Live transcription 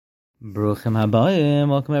Bruchim habayim.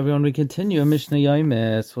 Welcome everyone. We continue Mishna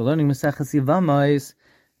Yomis. We're learning Maseches Yevamos,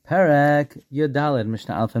 Perek Yodalid,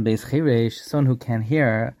 Mishna Alpha Beis Chiresh. Someone who can't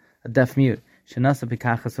hear, a deaf mute. Shenasa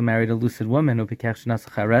pikachas, who married a lucid woman, who pikach shenasa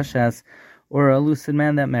chareshes, or a lucid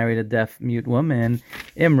man that married a deaf mute woman.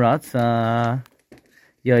 Imratza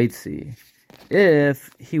yaitzi. If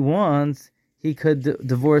he wants, he could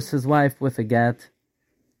divorce his wife with a get.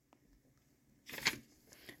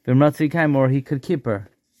 V'imratza yikaim, or he could keep her.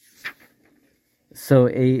 So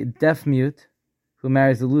a deaf mute who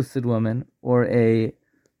marries a lucid woman, or a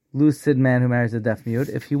lucid man who marries a deaf mute,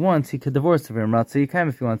 if he wants, he could divorce her. If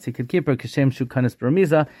he wants, he could keep her.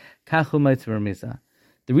 The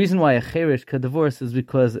reason why a cherish could divorce is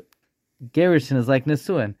because gerushin is like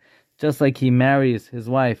nesuin. Just like he marries his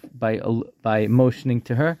wife by motioning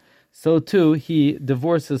to her, so too he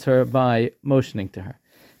divorces her by motioning to her.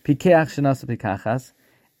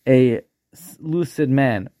 A lucid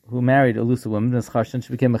man who married a lucid woman, she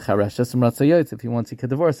became a chareshes, if he wants, he could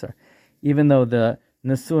divorce her. Even though the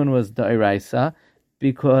nesuin was da'iraisa,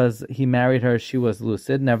 because he married her, she was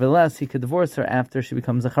lucid, nevertheless, he could divorce her after she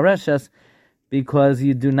becomes a chareshes, because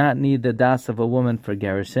you do not need the das of a woman for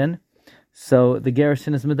gerushin. So the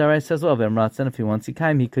gerushin is midaraisa as well. If he wants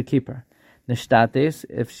yikaim, he could keep her. Nishtates,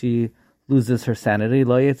 if she loses her sanity,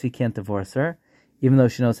 loyetz, he can't divorce her, even though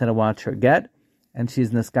she knows how to watch her get, and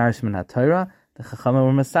she's neskarish min haTorah. The chachamim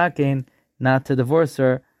were masakein not to divorce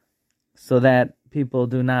her, so that people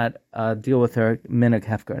do not deal with her minhag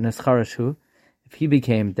hefker. Nescharishu, if he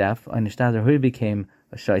became deaf, or nishtater, who became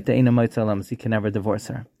a shaita, ina moitzalam, he can never divorce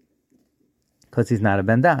her, because he's not a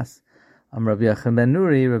bendas. Rabbi Yochanan ben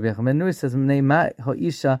Nuri says, "Mnei ma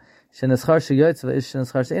ha'isha sheneschar sheyoytz v'ish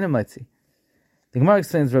sheneschar she'ena moitzi." The Gemara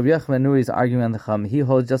explains Rabbi Yochanan ben Nuri is arguing on the Chum. He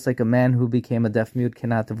holds just like a man who became a deaf mute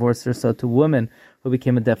cannot divorce her, so to a woman who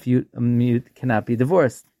became a deaf mute cannot be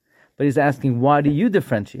divorced. But he's asking, why do you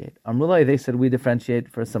differentiate? Amrullah, they said we differentiate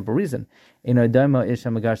for a simple reason. There's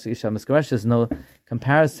no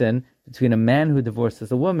comparison between a man who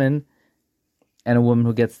divorces a woman and a woman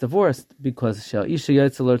who gets divorced, because a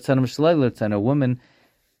woman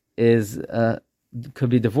is could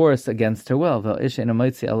be divorced against her will. A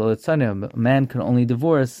man can only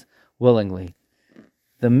divorce willingly.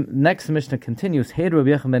 The next Mishnah continues. Rabbi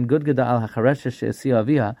Yochanan ben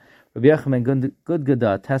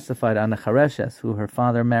Gudgada testified on a chareshes who her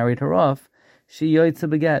father married her off. She yoytze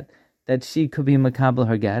beget, that she could be makabel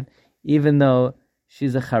her get, even though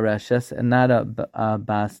she's a chareshes and not a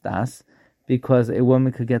bastas, because a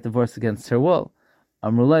woman could get divorced against her will.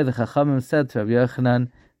 Amrullah, the Chachamim said to Rabbi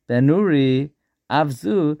Yochanan ben Nuri,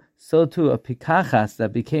 Avzu, so too a pikachas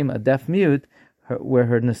that became a deaf mute, where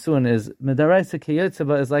her nesuin is midaraisa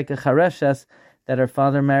keyotzeba, is like a chareshes that her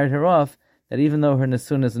father married her off, that even though her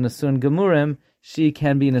nesuin is a nesuin gemurim, she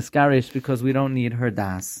can be neskarish because we don't need her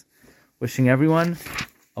das. Wishing everyone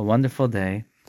a wonderful day.